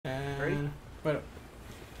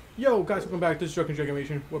Yo guys, welcome back. This is Drunken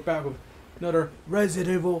Dragonation. We're back with another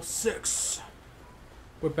Resident Evil 6.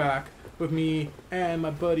 We're back with me and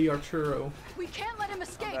my buddy Arturo. We can't let him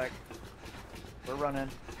escape. Back. We're running.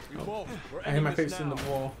 Oh, I hit my face in the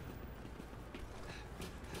wall.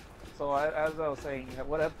 So as I was saying,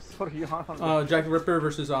 what episode are you on? Jack the Ripper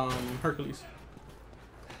versus Hercules.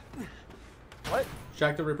 What?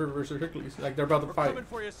 Jack the Ripper versus Hercules. Like they're about to fight. Coming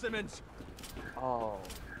for you, Simmons. Oh.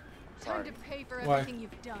 Time to pay for everything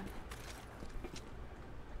you've done.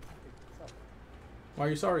 Why are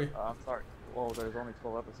you sorry? I'm sorry. Well, there's only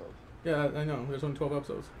 12 episodes. Yeah, I know. There's only 12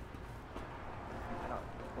 episodes. I know.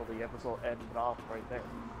 Well, the episode ended off right there.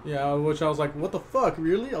 Yeah, which I was like, what the fuck,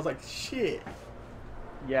 really? I was like, shit.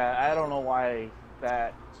 Yeah, I don't know why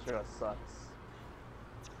that just sucks.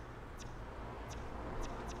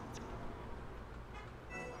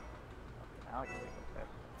 Now I can pick up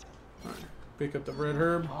that. Pick up the red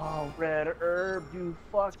herb. Oh, red herb, you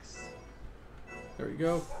fucks. There we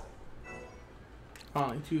go.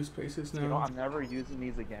 Finally, 2 spaces now. You know, I'm never using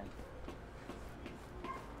these again.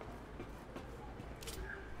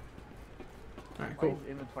 Alright, Why cool.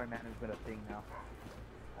 is inventory management a thing now?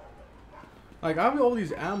 Like, I have all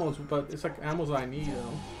these ammos, but it's like ammos that I need,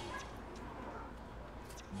 though.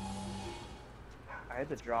 I had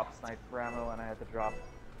to drop sniper ammo and I had to drop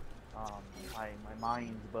my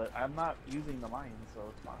mines, but I'm not using the mines, so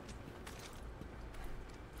it's fine.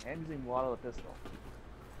 I'm using a lot of the pistol.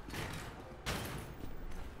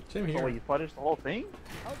 Same here. So you finished the whole thing?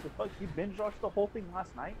 How the fuck? You binge watched the whole thing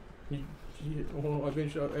last night? Well, I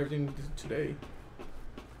finished everything today.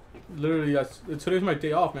 Literally, today's my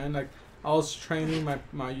day off, man. Like, I was training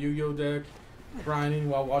my Yu-Gi-Oh deck, grinding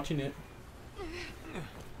while watching it.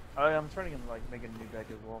 I'm turning in like making a new deck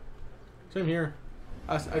as well. Same here.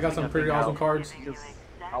 I got some pretty awesome cards.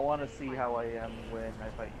 I want to see how I am when I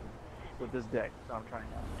fight you with this deck. So I'm trying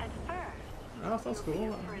out. Oh, that's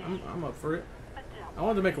cool. I'm up for it. I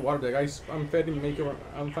wanted to make a water deck. I'm fighting to make it on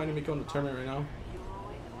the tournament right now.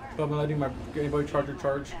 But I'm letting my Game Boy Charger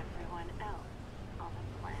charge.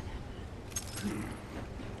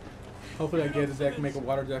 Hopefully I get this deck and make a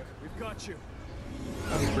water deck. We've got you.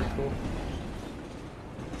 That'd be pretty cool.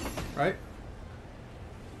 Right?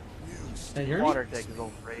 Hey, you hear me? Water deck is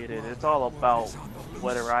overrated. It's all about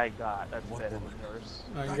whatever I got. That's better than yours.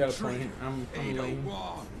 Oh, you got a point. I'm lame.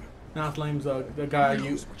 Not lame's the guy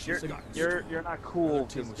you. You're not cool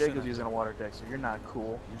because Jacob's using a water deck, so you're not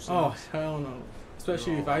cool. Oh hell no!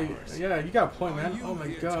 Especially if I. Yeah, you got a point, man. Oh my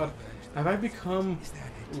god, have I become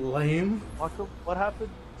lame? What happened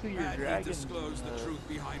to your dragon?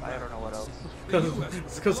 I don't know what else.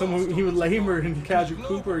 Because he was lamer and Casual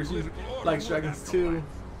Coopers. He likes dragons too.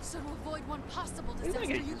 So to avoid one possible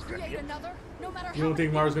disaster, you create another, no matter You don't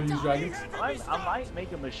think Mara's gonna use dragons? I might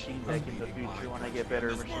make a machine deck in the future when I get better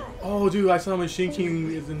machine. Oh, dude, I saw Machine King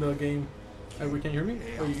is in the game. Hey, can you hear me?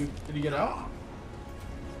 Oh, did you get out?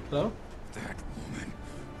 Hello? That woman.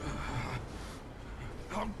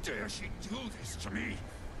 How dare she do this to me?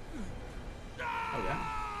 Oh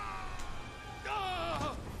yeah.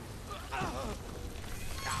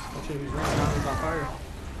 Oh shit, he's running down. He's on fire.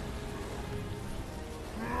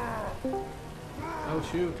 Oh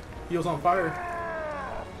shoot. He was on fire.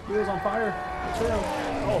 He was on fire. Chill.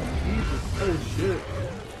 Oh Jesus! Oh shit.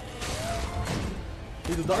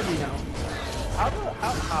 He's a darky now.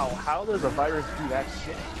 How does a virus do that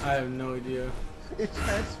shit? I have no idea. It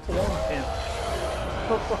transformed him.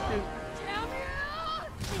 What the fuck is?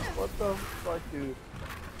 What the fuck, dude?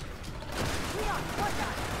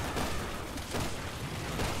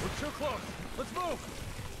 We're too close. Let's move.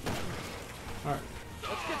 Alright.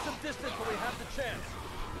 Let's get some distance when we have the chance.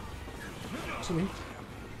 To me.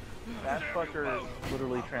 That fucker is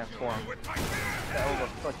literally transformed. That was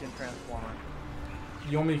a fucking transformer.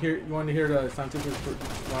 You want to hear the scientific reason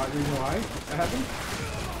why that happened?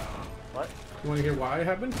 What? You want to hear why it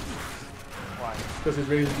happened? Why? Because it's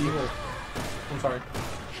Resident Evil. I'm sorry.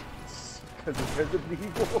 Because it's Resident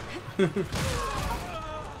Evil.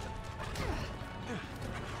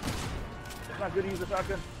 It's not good to use a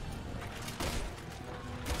shotgun.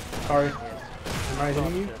 Sorry. Am I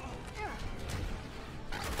hitting you?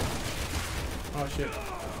 Oh shit.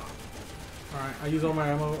 Alright, I use all my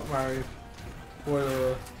ammo for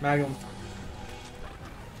the Magnum.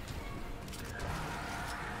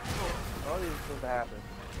 Oh, this is supposed to happen.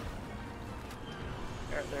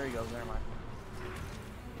 There he goes, never mind.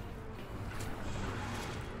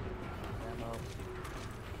 Ammo.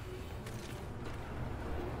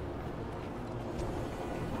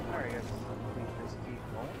 Alright, I guess we just keep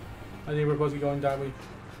going. I think we're supposed to be going that way.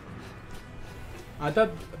 I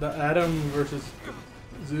thought the Adam versus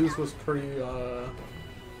Zeus was pretty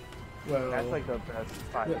Well, That's like the best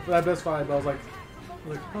fight. yeah, for that best fight, I was like,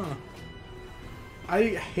 huh.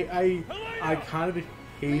 I kind of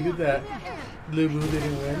hated that Lubu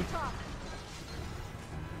didn't win.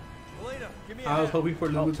 Elena, give me a I was hand. hoping for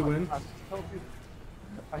Lubu to win.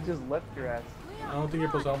 I just left your ass. I don't think you're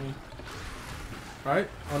supposed to help me. Alright?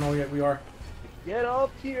 Oh no, yeah, we are. Get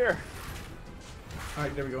up here!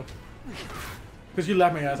 Alright, there we go. Because you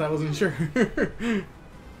laughed my ass, I wasn't sure.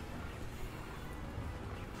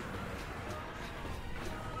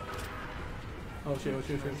 Oh shit, oh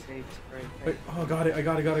shit, oh shit. Wait, oh, got it, I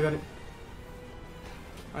got it.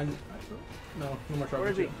 No more trouble.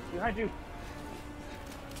 Where is he? Behind you!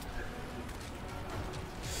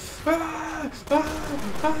 Ah! Ah!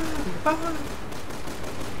 Ah! Ah!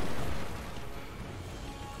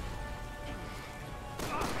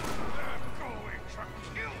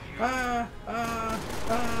 Ah! Ah!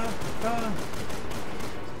 Ah! Ah!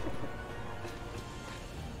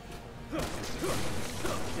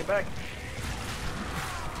 Get back!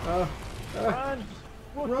 Run!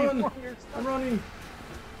 Run! I'm running!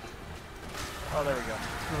 Oh, there we go.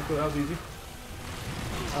 Oh, cool, that was easy.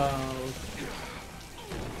 I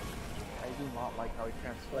do not like how he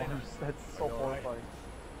transforms. That's so horrifying.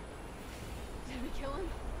 Did we kill him?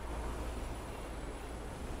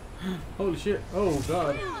 Holy shit. Oh,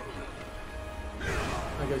 God.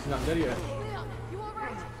 I guess he's not dead yet. Leon, you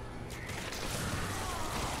alright?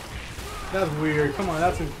 That's weird. Come on,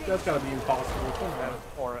 that's gotta be impossible. Come on.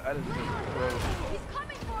 Or that is just gross. He's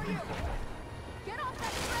coming for you! Get off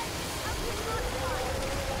that train! I'll keep you on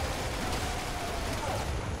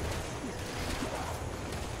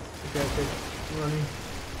Okay, I'm running.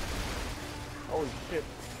 Holy shit.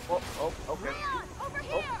 Oh, okay. Leon, over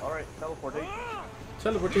here! Oh, alright. Teleportation.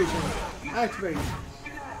 Teleportation. Activate.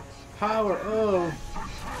 Power. Oh.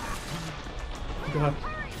 God.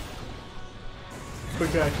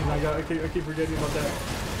 Quick action. I keep forgetting about that.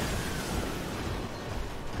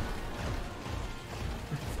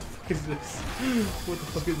 What the fuck is this? What the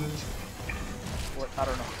fuck is this? What? I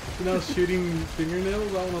don't know. You know, shooting fingernails?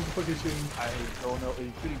 I don't know what the fuck is shooting. I don't know. Are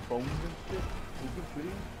you shooting bones and shit? Are you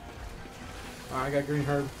shooting? Alright, I got green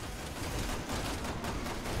herb.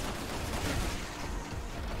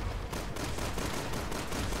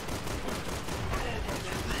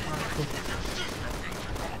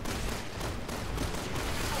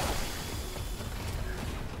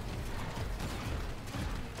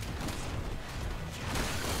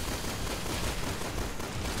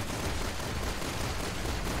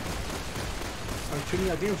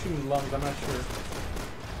 I think I'm shooting lungs, I'm not sure.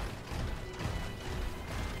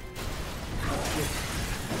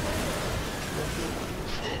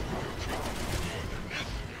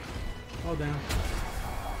 Oh damn.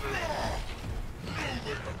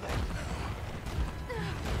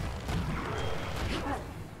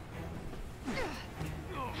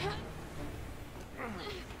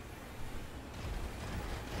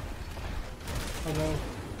 Oh no.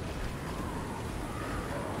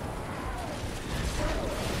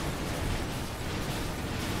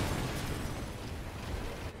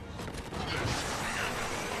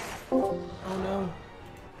 Oh no.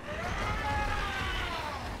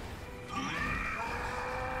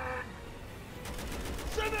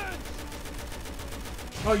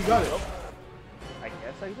 Oh, you got it. I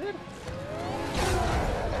guess I did.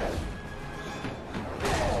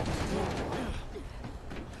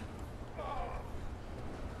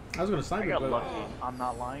 I was gonna snipe I it, got but lucky. I'm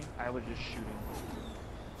not lying. I was just shooting.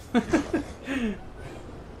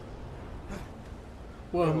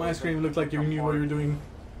 well, my screen looked like you knew what you were doing.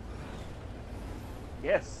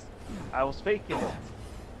 Yes, I was faking it.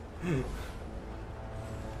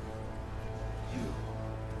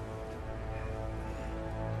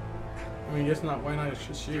 I mean, guess not. Why not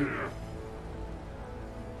just shoot?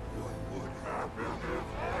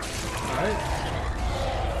 Alright.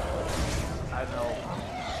 I know.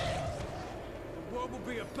 The world will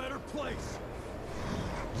be a better place.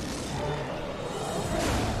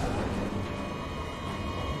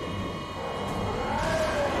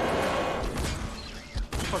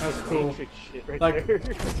 That's cool. Matrix shit right Like, there.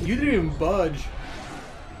 you didn't even budge.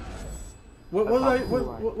 What was that?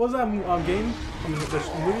 What was that game? I mean, this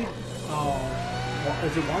movie?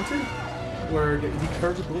 Is it Wanted? Where he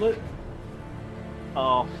curves a bullet?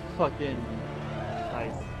 Oh, fucking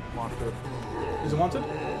nice monster. Is it Wanted?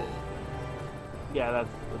 Yeah, that's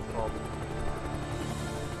what it's called.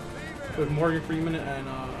 With Morgan Freeman and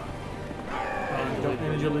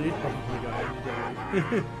Angelina Jolie. Oh my god, Angelina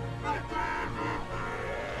Jolie.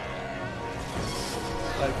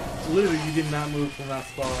 Like, literally, you did not move from that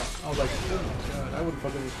spot. I was like, oh my god, I would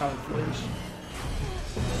fucking pound flinch.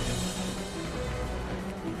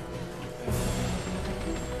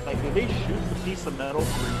 Did they shoot the piece of metal to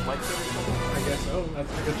reflect it or something? I guess so. I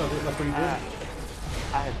guess that's what he did.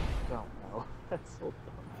 I don't know. That's so dumb.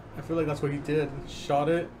 I feel like that's what he did. Shot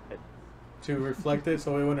it to reflect it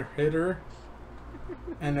so it wouldn't hit her.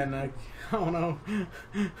 And then like I don't know.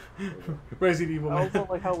 Resident Evil. I also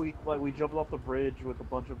like how we jumped off the bridge with a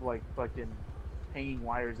bunch of like fucking hanging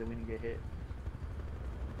wires that we didn't get hit.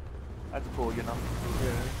 That's cool, you know.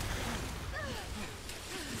 Yeah.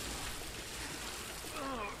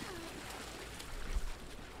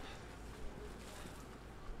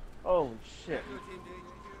 Holy shit.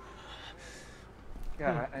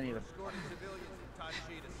 God, I need a. Escorting civilians from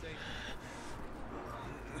Tachi to safety.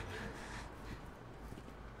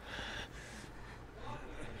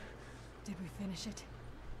 Did we finish it?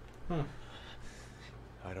 Huh.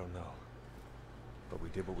 I don't know. But we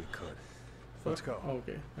did what we could. Let's go. Oh,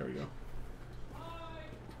 okay, there we go.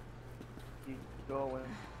 Keep going.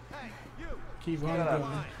 Hey, you! Keep on Shut up.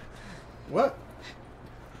 going. What?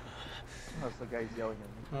 That's the guy's yelling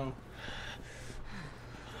at me. Oh.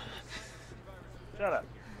 Shut up.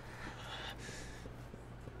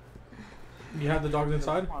 You have the dogs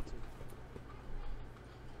inside?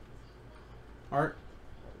 Art?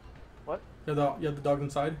 What? You have the dogs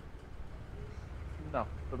inside? No,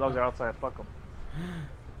 the dogs are outside. Fuck them.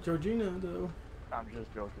 Georgina, though. I'm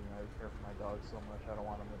just joking. I care for my dogs so much. I don't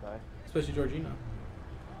want them to die. Especially Georgina.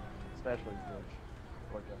 Especially George.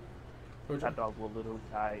 Georgia. Georgia. That dog will literally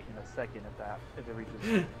die in a second if it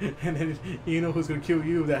reaches. And then you know who's gonna kill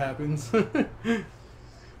you if that happens.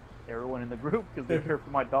 Everyone in the group, because they care for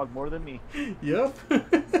my dog more than me. Yep.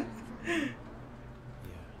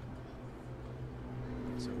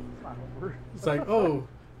 So It's not over. It's like, oh,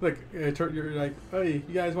 look, you're like, hey,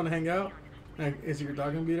 you guys want to hang out? Like, is your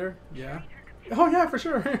dog gonna be there? Yeah. Oh yeah, for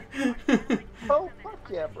sure. Oh fuck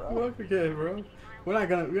yeah, bro. Well, okay, bro. We're not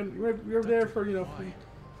gonna. We're there for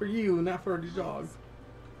for you, not for the dog.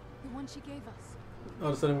 The one she gave us. All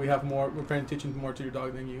of a sudden, we have more. We're paying attention more to your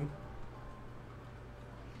dog than you.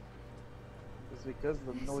 It's because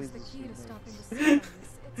the This noise is the is key to too stopping much. the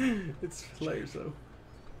storms. It's hilarious though.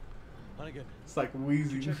 Hunnigan, It's like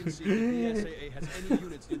wheezing. check and see if the SAA has any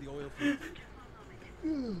units near the oil field.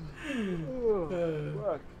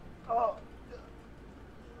 Fuck. Oh.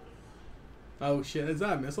 Oh shit! Is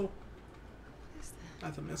that a missile? What is that?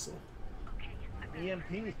 That's a missile.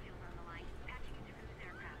 EMP.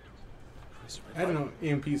 I don't know.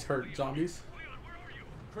 EMPs hurt zombies.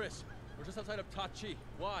 Chris, we're just outside of Tachi.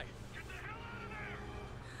 Why?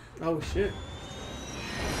 Oh shit!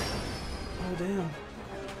 Oh damn!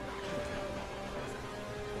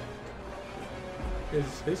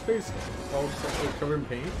 Is his face all covered in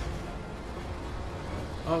paint?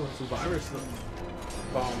 Oh, it's a virus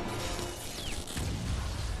bomb.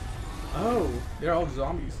 Oh, they're all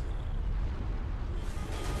zombies.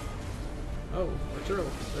 Oh, Arturo,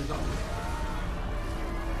 they're zombies.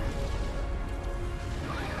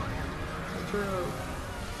 Arturo.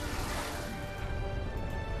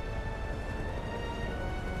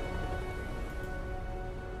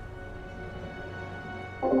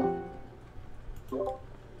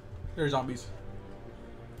 They're zombies.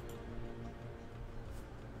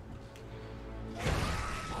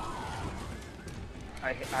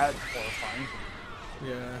 That's horrifying.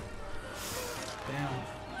 Yeah. Damn.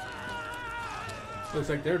 Looks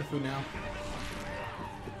like they're the food now.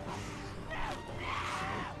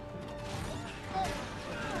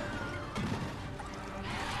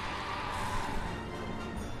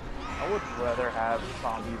 I would rather have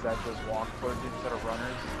zombies that just walk towards you instead of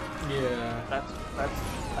runners. Yeah. That's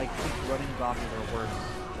I think running zombies are worse.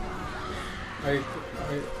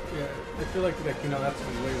 Yeah, I feel like you know that's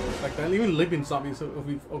way worse. Like that, even limping zombies will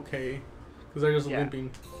be okay, because they're just Yeah.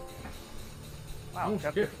 limping. Wow, Oh,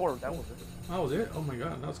 chapter shit. 4, that was it. That was it? Oh my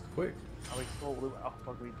god, that was quick. I was so blue. Oh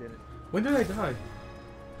fuck, we did it. When did I die?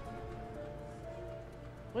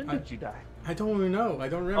 When did you die? I don't even know. I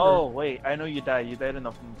don't remember. Oh wait, I know you died. You died in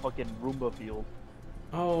the fucking Roomba field.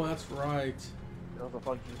 Oh, that's right. It was a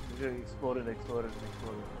fucking exploded.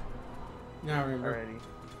 Yeah, I remember. Alrighty.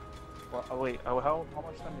 Well, oh, wait, how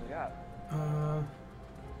much time do we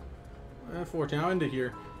got? 14. I'll end it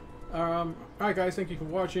here. Alright guys, thank you for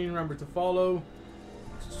watching. Remember to follow,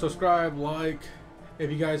 subscribe, like.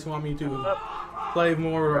 If you guys want me to play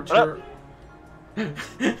more Arturo. I'm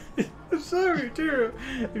sorry, Arturo.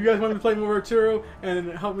 If you guys want me to play more Arturo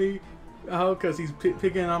and help me out because he's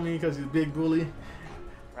picking on me because he's a big bully,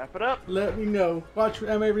 Wrap it up. let me know. Watch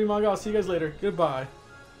MA Remanga. I'll see you guys later. Goodbye.